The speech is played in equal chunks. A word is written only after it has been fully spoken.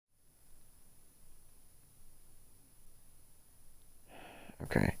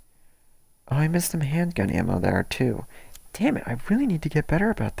Okay. Oh, I missed some handgun ammo there, too. Damn it, I really need to get better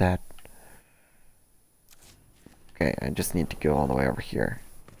about that. Okay, I just need to go all the way over here.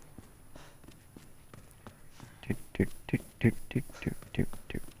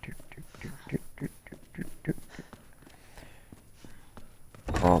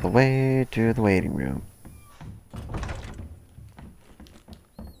 All the way to the waiting room.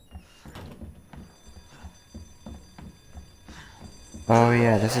 Oh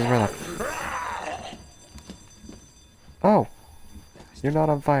yeah, this is where the... Oh! You're not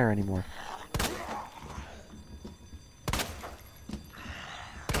on fire anymore.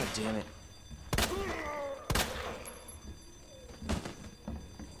 God damn it.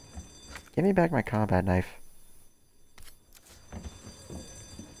 Give me back my combat knife.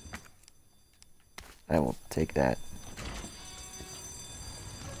 I will take that.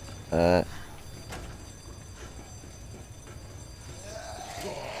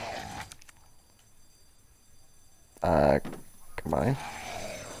 Combine?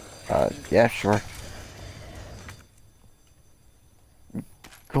 Yeah, sure.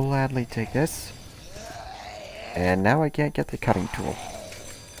 Gladly take this. And now I can't get the cutting tool.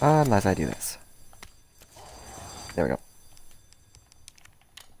 Unless I do this. There we go.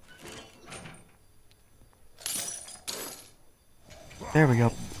 There we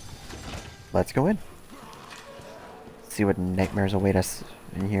go. Let's go in. See what nightmares await us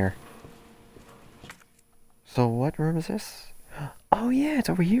in here. So what room is this? Oh yeah, it's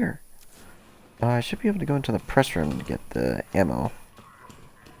over here. I should be able to go into the press room to get the ammo.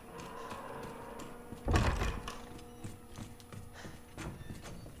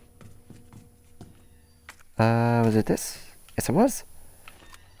 Was it this? Yes, it was.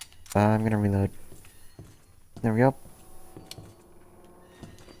 I'm gonna reload. There we go.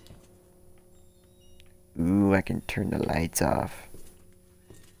 Ooh, I can turn the lights off.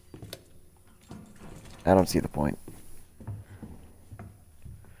 I don't see the point.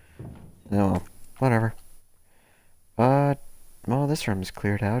 No, whatever. Well, this room's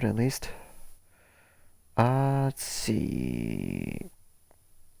cleared out, at least. Let's see.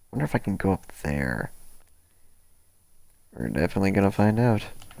 Wonder if I can go up there. We're definitely gonna find out.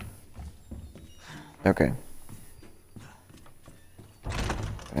 Okay.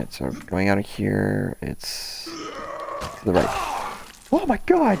 Alright, so going out of here, it's to the right. Oh my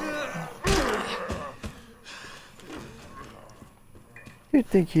god! You'd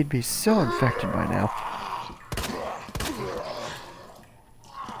think he'd be so infected by now.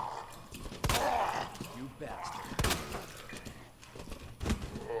 You bastard.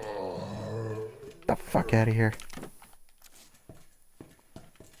 Get the fuck out of here.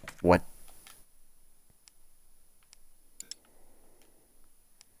 What?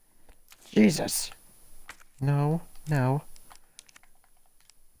 Jesus. No, no.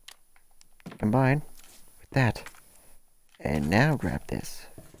 Combine with that. And now grab this.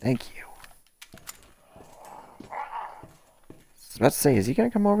 Thank you. I was about to say, is he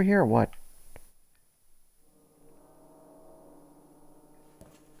gonna come over here or what?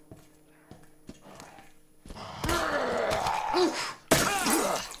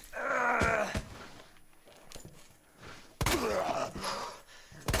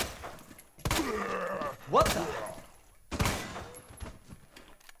 What the?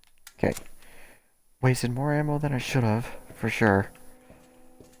 Okay. Wasted more ammo than I should have, for sure.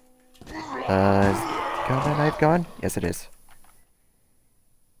 Is the combat knife gone? Yes, it is.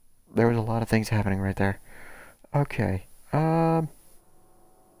 There was a lot of things happening right there. Okay. Yeah,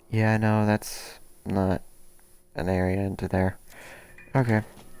 no, that's not an area into there. Okay.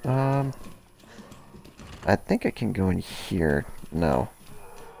 I think I can go in here. No.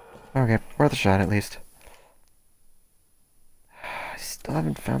 Okay, worth a shot at least. I still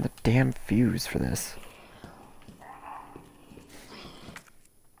haven't found the damn fuse for this.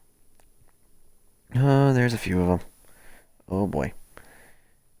 Oh, there's a few of them. Oh boy.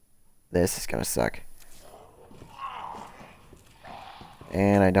 This is gonna suck.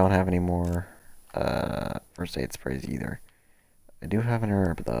 And I don't have any more first aid sprays either. I do have an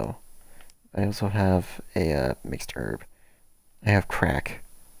herb though. I also have a mixed herb. I have crack.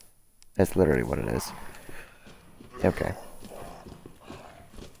 That's literally what it is. Okay.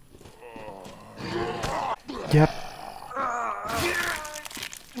 Yep.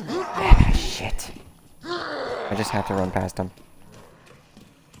 Ah, shit. I just have to run past them.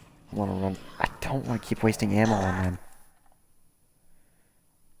 I want to run. I don't want to keep wasting ammo on them.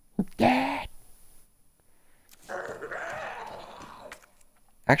 Yeah.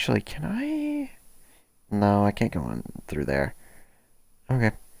 Actually, can I? No, I can't go on through there.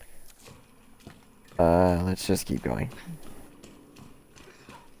 Okay. Let's just keep going.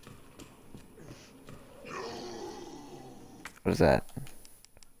 What is that?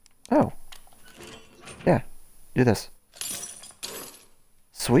 Oh. Yeah. Do this.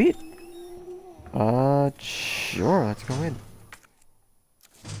 Sweet. Sure. Let's go in.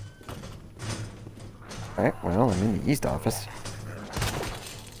 Alright, well, I'm in the east office.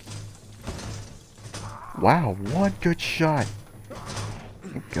 Wow, one good shot.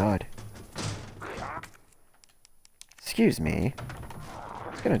 Thank God. Excuse me.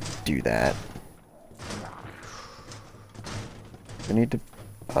 I was gonna do that. I need to...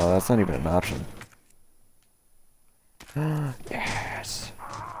 Oh, that's not even an option. Yes!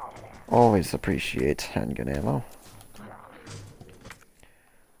 Always appreciate handgun ammo.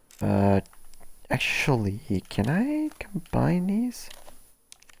 Actually, can I combine these?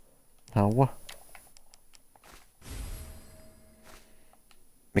 No.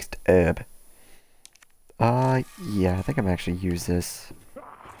 Mixed herb. Yeah, I think I'm actually use this.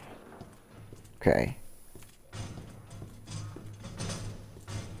 Okay.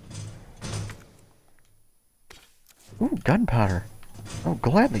 Ooh, gunpowder. I'll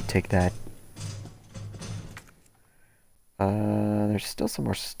gladly take that. There's still some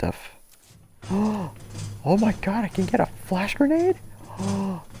more stuff. Oh my god, I can get a flash grenade?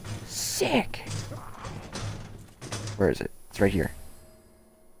 Oh, sick! Where is it? It's right here.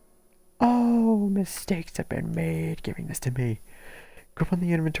 Oh, mistakes have been made giving this to me. Grip on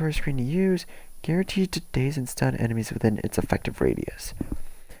the inventory screen to use. Guaranteed to daze and stun enemies within its effective radius.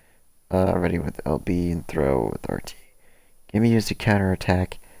 Ready with LB and throw with RT. Can be used to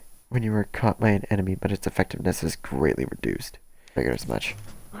counterattack when you are caught by an enemy, but its effectiveness is greatly reduced. Figured as much.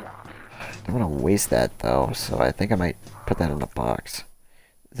 Don't want to waste that though, so I think I might put that in a box.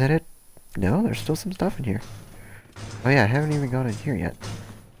 Is that it? No, there's still some stuff in here. Oh yeah, I haven't even gone in here yet.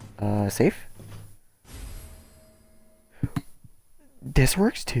 Safe? This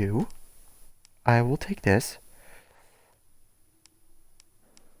works too. I will take this.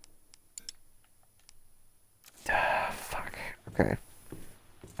 Fuck. Okay.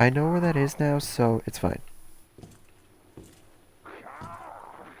 I know where that is now, so it's fine.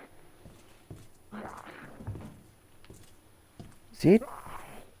 See?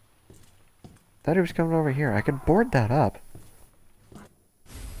 Thought he was coming over here. I could board that up.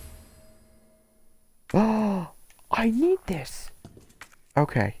 Oh, I need this.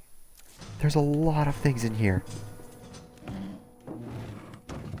 Okay. There's a lot of things in here.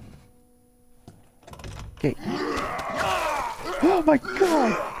 Okay. Oh my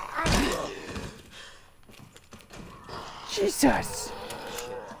god! Jesus!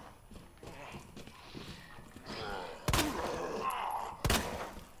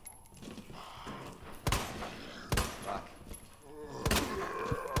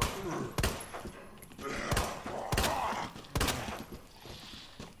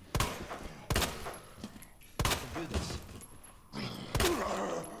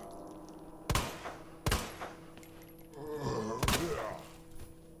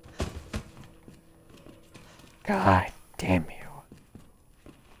 God damn you.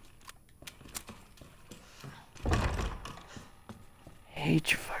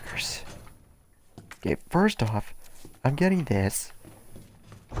 Hate you fuckers. Okay, first off, I'm getting this.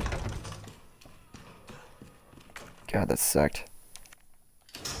 God, that sucked.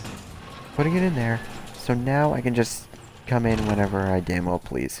 Putting it in there, so now I can just come in whenever I damn well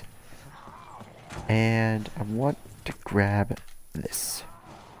please. And I want to grab this.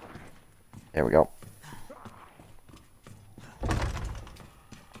 There we go.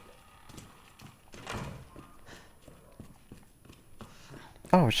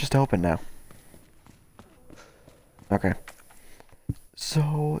 Oh, it's just open now. Okay.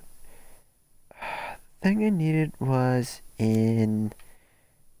 So, thing I needed was in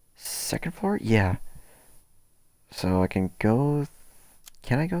second floor? Yeah. So I can go...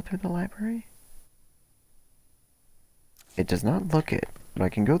 Can I go through the library? It does not look it, but I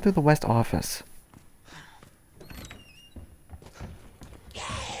can go through the west office.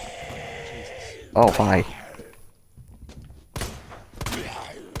 Oh, bye.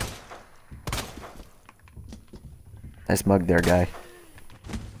 Nice mug there, guy.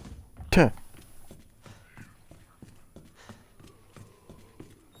 Tuh.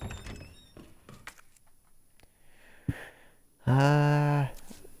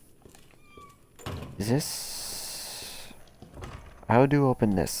 Is this... How do you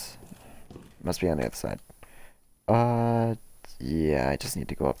open this? Must be on the other side. Yeah, I just need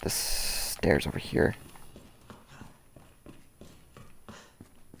to go up the stairs over here.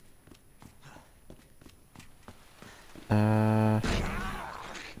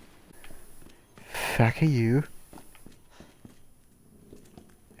 Fuck you.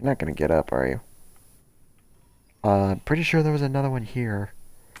 You're not gonna get up, are you? I'm pretty sure there was another one here.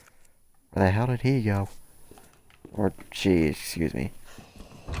 Where the hell did he go? Or she, excuse me.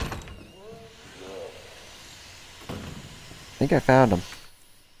 I think I found him.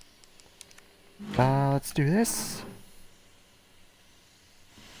 Let's do this.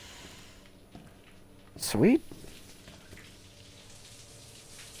 Sweet.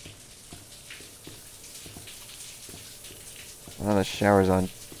 Oh, the shower's on.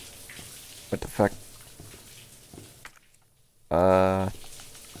 What the fuck?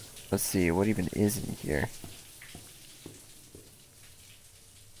 Let's see, what even is in here?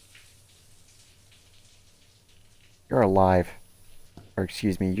 You're alive. Or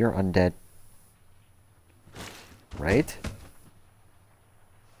excuse me, you're undead. Right?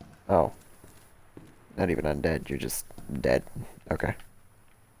 Oh. Not even undead, you're just dead. Okay.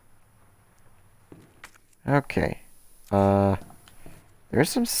 Okay. There's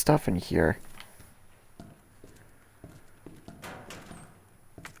some stuff in here.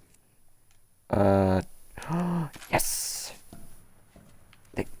 Yes!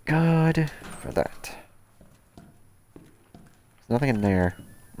 Thank God for that. There's nothing in there.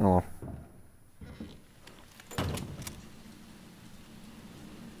 Oh.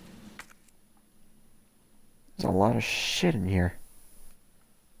 There's a lot of shit in here.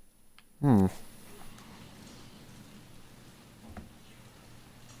 Hmm.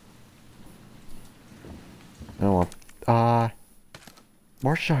 Oh well.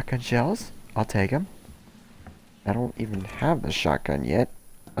 More shotgun shells. I'll take them. I don't even have the shotgun yet.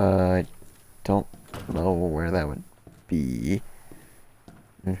 I don't know where that would be.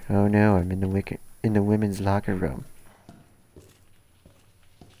 Oh no, I'm in the women's locker room.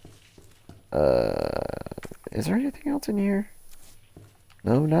 Is there anything else in here?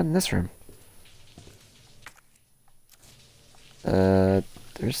 No, not in this room.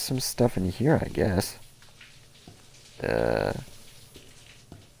 There's some stuff in here, I guess.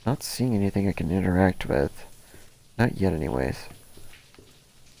 Not seeing anything I can interact with. Not yet, anyways.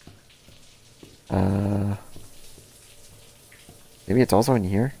 Maybe it's also in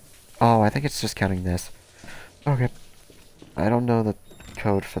here? Oh, I think it's just counting this. Okay. I don't know the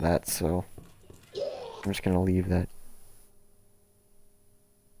code for that, so I'm just gonna leave that.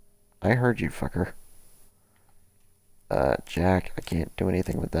 I heard you, fucker. Jack, I can't do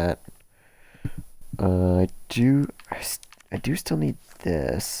anything with that. I do still need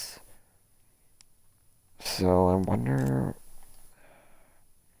this. So I wonder.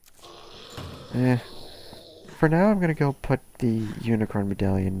 For now, I'm gonna go put the unicorn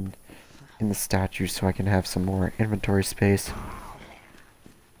medallion in the statue so I can have some more inventory space.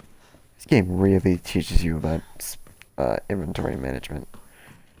 This game really teaches you about inventory management.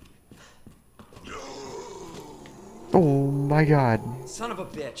 Oh my god. Son of a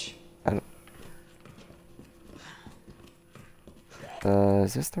bitch. I don't,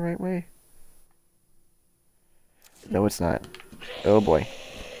 is this the right way? No, it's not. Oh boy.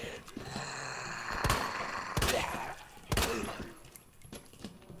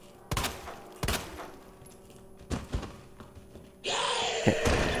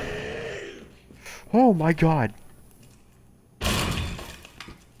 Oh my god.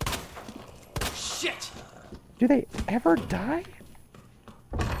 Shit! Do they ever die?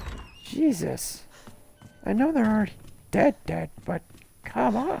 Jesus. I know they're already dead, but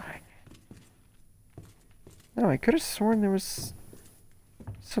come on. No, I could have sworn there was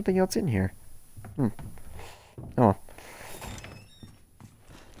something else in here. Oh.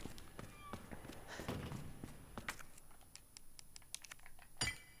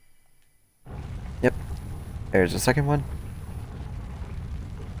 Yep. There's a second one.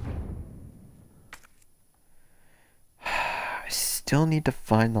 I still need to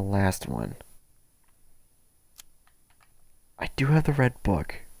find the last one. I do have the red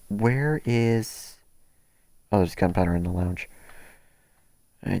book. Where is... Oh, there's gunpowder in the lounge.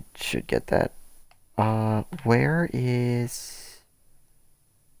 I should get that. Where is...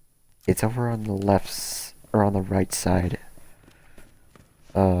 It's over on the left... Or on the right side.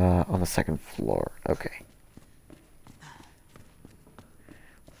 On the second floor. Okay.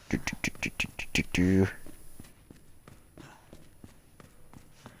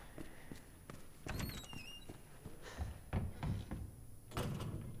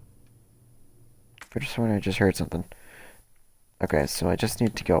 I just swear I just heard something. Okay, so I just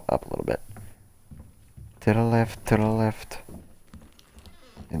need to go up a little bit. To the left, to the left.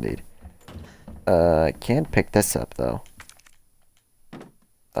 Indeed. I can pick this up, though.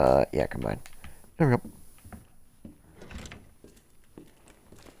 Yeah, combine. There we go.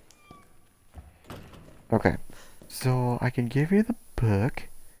 Okay. So, I can give you the book.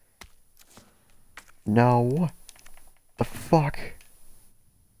 No. the fuck?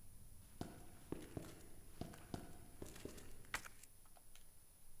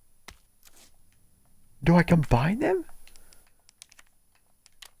 Do I combine them?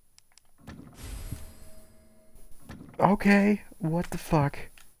 Okay, what the fuck?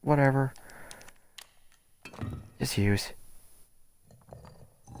 Whatever. Just use.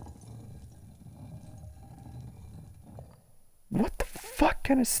 What the fuck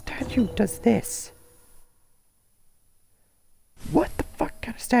kind of statue does this? What the fuck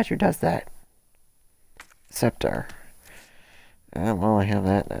kind of statue does that? Scepter. Well, I have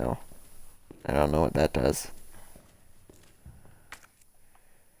that now. I don't know what that does.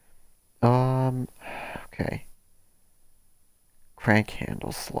 Okay. Crank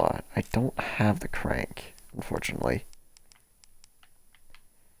handle slot. I don't have the crank, unfortunately.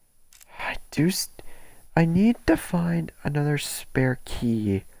 I need to find another spare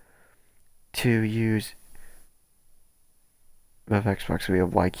key to use. Of Xbox, we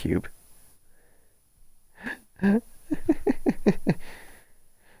have Y cube.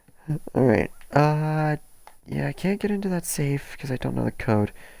 Alright, yeah, I can't get into that safe because I don't know the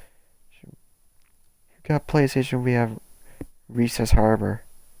code. You got PlayStation, we have Recess Harbor.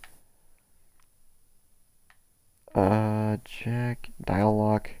 Jack, dial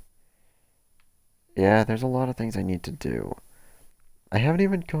lock. Yeah, there's a lot of things I need to do. I haven't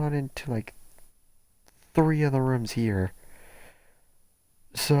even gone into, like, 3 of the rooms here.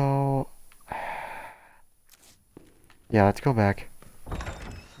 So, yeah, let's go back.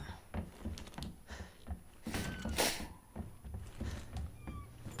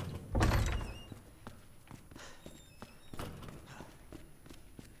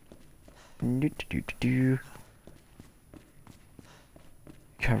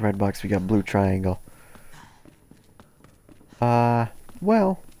 Got red box, we got blue triangle.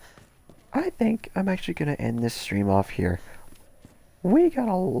 Well, I think I'm actually gonna end this stream off here. We got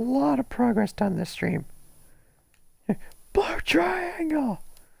a lot of progress done this stream. Blue triangle!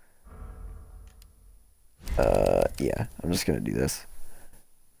 Yeah, I'm just gonna do this.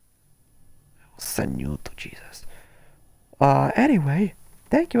 I'll send you to Jesus. Anyway,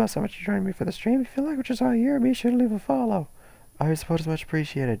 thank you all so much for joining me for the stream. If you like what you saw here, be sure to leave a follow. I suppose it's much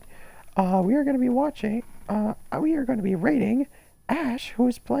appreciated. We are going to be watching, we are going to be rating Ash, who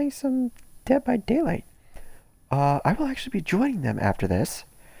is playing some Dead by Daylight. I will actually be joining them after this,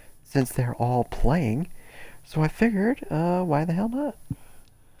 since they're all playing. So I figured, why the hell not?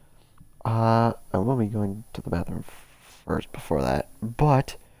 I will be going to the bathroom first before that,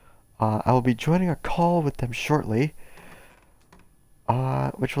 but I will be joining a call with them shortly,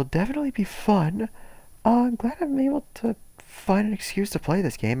 which will definitely be fun. I'm glad I'm able to find an excuse to play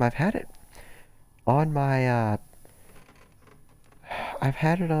this game. I've had it on my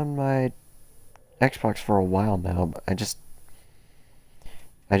Xbox for a while now, but I just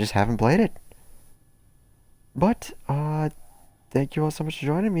haven't played it. But thank you all so much for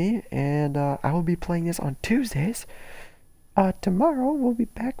joining me, and I will be playing this on Tuesdays. Tomorrow we'll be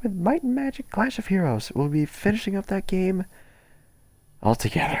back with Might and Magic Clash of Heroes. We'll be finishing up that game all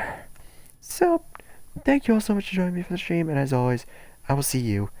together. So, thank you all so much for joining me for the stream, and as always, I will see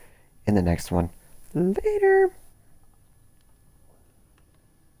you in the next one. Later!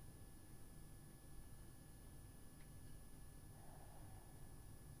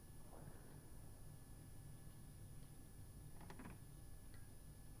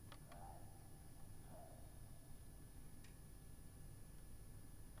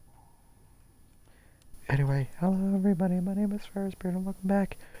 Anyway, hello everybody, my name is Ferrisbeard and welcome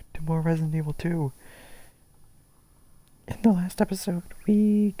back to more Resident Evil 2. In the last episode,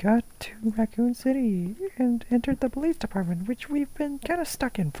 we got to Raccoon City and entered the police department, which we've been kind of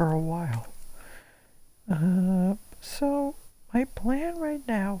stuck in for a while. So my plan right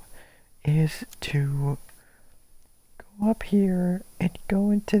now is to go up here and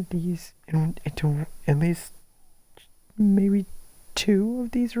go into these, into at least maybe 2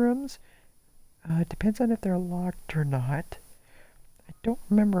 of these rooms. It depends on if they're locked or not. I don't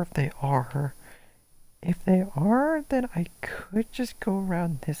remember if they are. If they are, then I could just go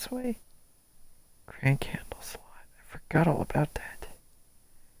around this way. Crank handle slot. I forgot all about that.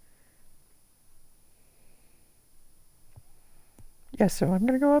 Yeah, so I'm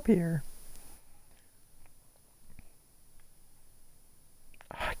gonna go up here.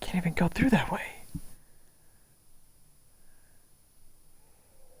 Oh, I can't even go through that way.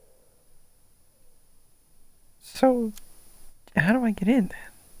 So, how do I get in then?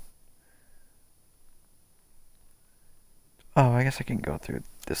 Oh, I guess I can go through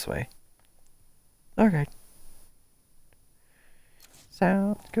this way. Okay.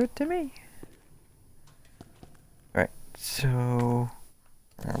 Sounds good to me. Alright, So,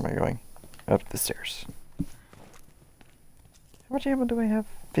 where am I going? Up the stairs. How much ammo do I have?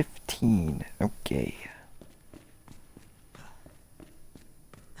 15. Okay.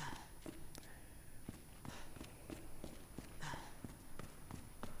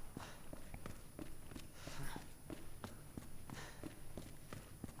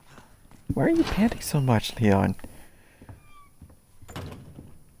 Why are you panting so much, Leon?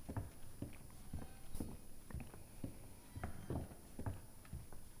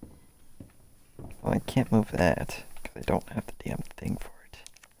 Well, I can't move that, because I don't have the damn thing for it.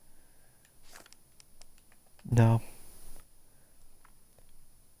 No.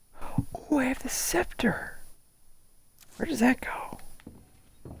 Oh, I have the scepter! Where does that go?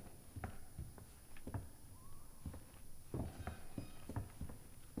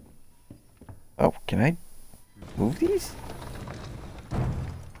 Oh, can I move these?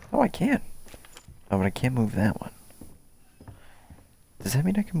 Oh, I can. Oh, but I can't move that one. Does that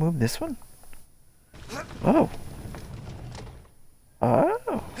mean I can move this one? Oh.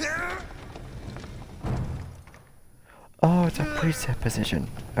 Oh. Oh, it's a preset position.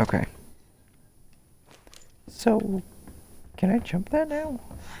 Okay. So, can I jump that now?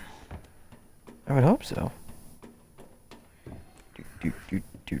 I would hope so.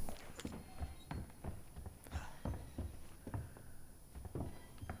 Doot.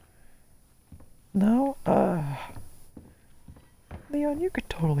 No, Leon, you could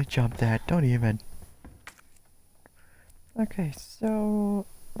totally jump that. Don't even. Okay, so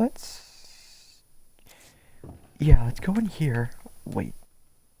let's. Yeah, let's go in here. Wait.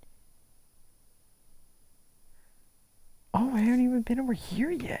 Oh, I haven't even been over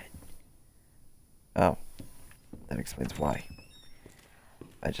here yet. Oh, that explains why.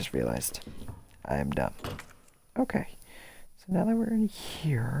 I just realized I am dumb. Okay, so now that we're in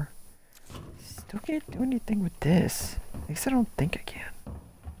here, still can't do anything with this. At least I don't think I can.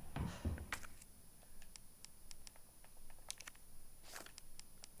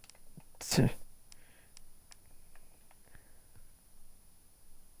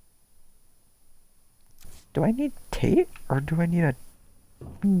 Do I need tape or do I need a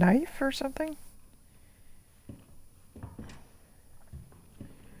knife or something?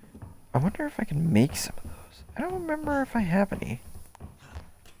 I wonder if I can make some of those. I don't remember if I have any.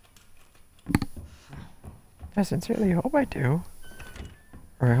 I sincerely hope I do.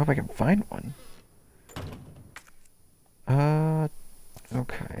 Or I hope I can find one.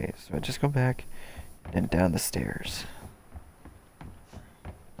 Okay, so I just go back and down the stairs.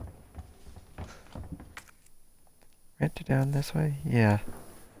 Right to down this way? Yeah.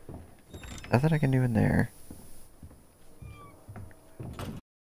 Nothing I can do in there.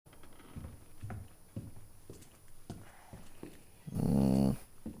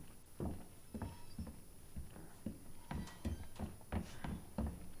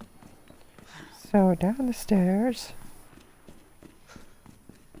 So, down the stairs.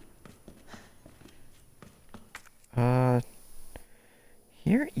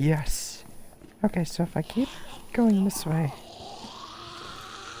 Here? Yes. Okay, so if I keep going this way.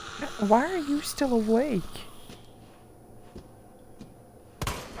 Why are you still awake?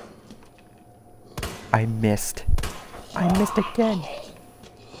 I missed. I missed again.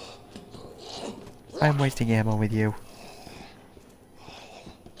 I'm wasting ammo with you.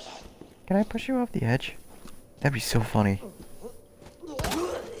 Can I push you off the edge? That'd be so funny.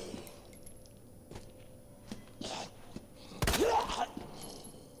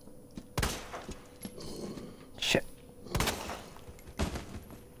 Shit.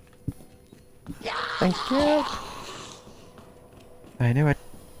 Thank you. I knew it.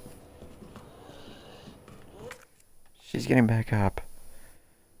 She's getting back up.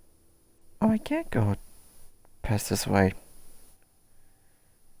 Oh, I can't go past this way.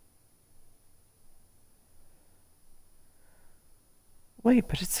 Wait,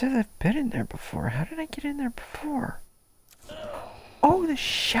 but it said I've been in there before. How did I get in there before? Oh, the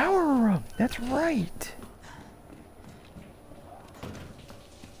shower room! That's right!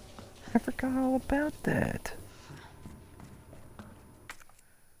 I forgot all about that.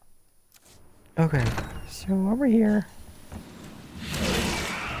 Okay, so over here.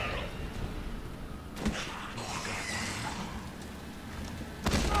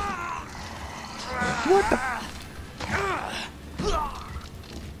 What the?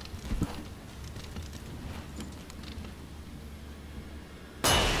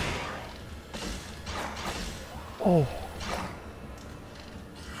 Oh.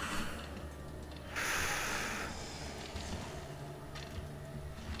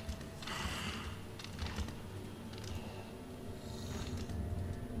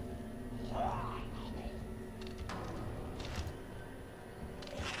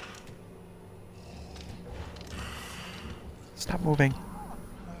 Stop moving.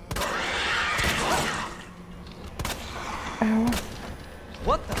 Ow.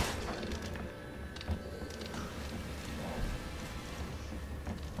 What the?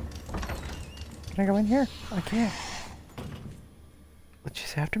 Can I go in here? I can't. Let's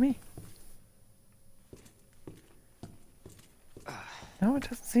chase after me. No, it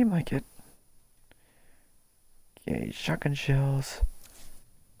doesn't seem like it. Okay, shotgun shells.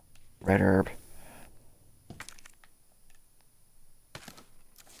 Red herb.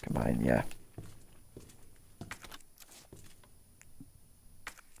 Combine, yeah.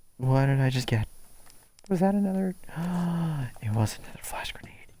 What did I just get? Was that another? It was another flash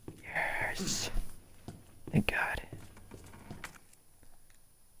grenade. Yes. Thank God.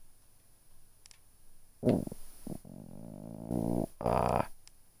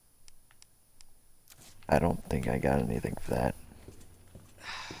 I don't think I got anything for that.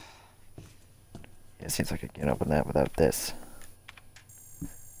 Yeah, it seems like I can't open that without this.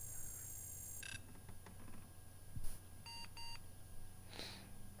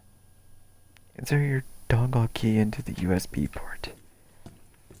 Insert your dongle key into the USB port.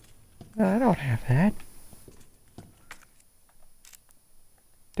 No, I don't have that.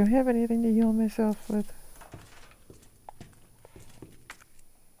 Do I have anything to heal myself with?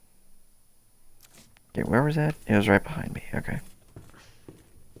 Okay, where was that? It was right behind me. Okay.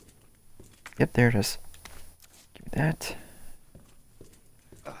 Yep, there it is. Give me that.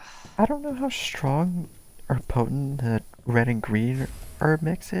 I don't know how strong or potent the red and green herb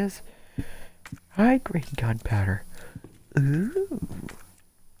mix is. High grade gunpowder. Ooh.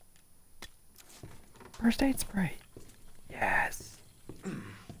 First aid spray. Yes. A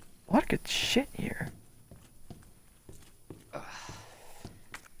lot of good shit here.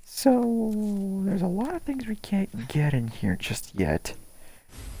 So, there's a lot of things we can't get in here just yet.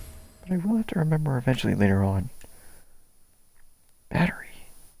 But I will have to remember eventually later on. Battery.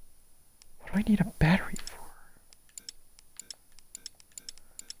 What do I need a battery for?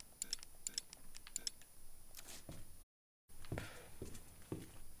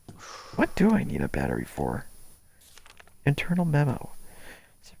 What do I need a battery for? Internal memo.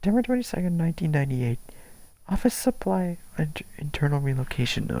 September 22nd, 1998. Office supply internal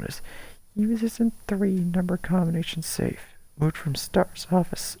relocation notice. Uses in 3 number combination safe. Moved from Star's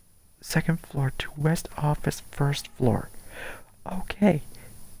office 2nd floor to West office 1st floor. Okay.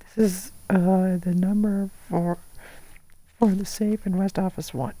 This is the number for the safe in West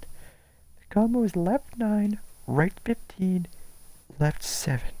office 1. The combo is left 9, right 15, left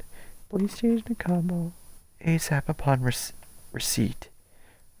 7. Please change the combo ASAP upon receipt.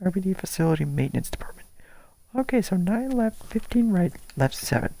 RBD facility maintenance department. Okay, so 9 left, 15 right, left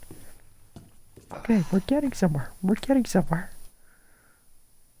 7. Okay, we're getting somewhere. We're getting somewhere.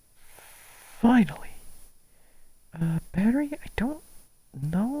 Finally. Battery? I don't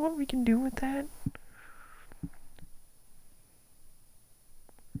know what we can do with that.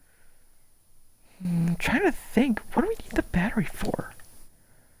 I'm trying to think. What do we need the battery for?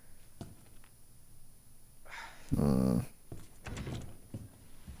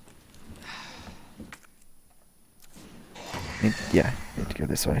 Yeah, I need to go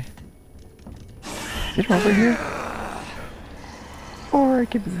this way. Is it over here? Or it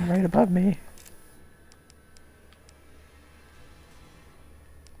could be right above me.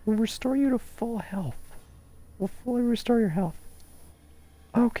 We'll restore you to full health. We'll fully restore your health.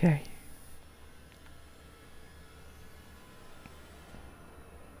 Okay.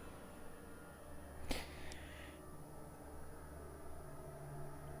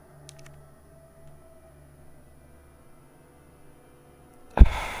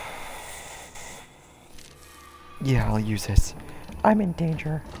 Yeah, I'll use this. I'm in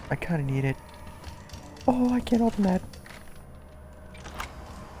danger. I kinda need it. Oh, I can't open that.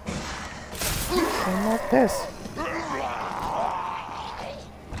 Unlock this.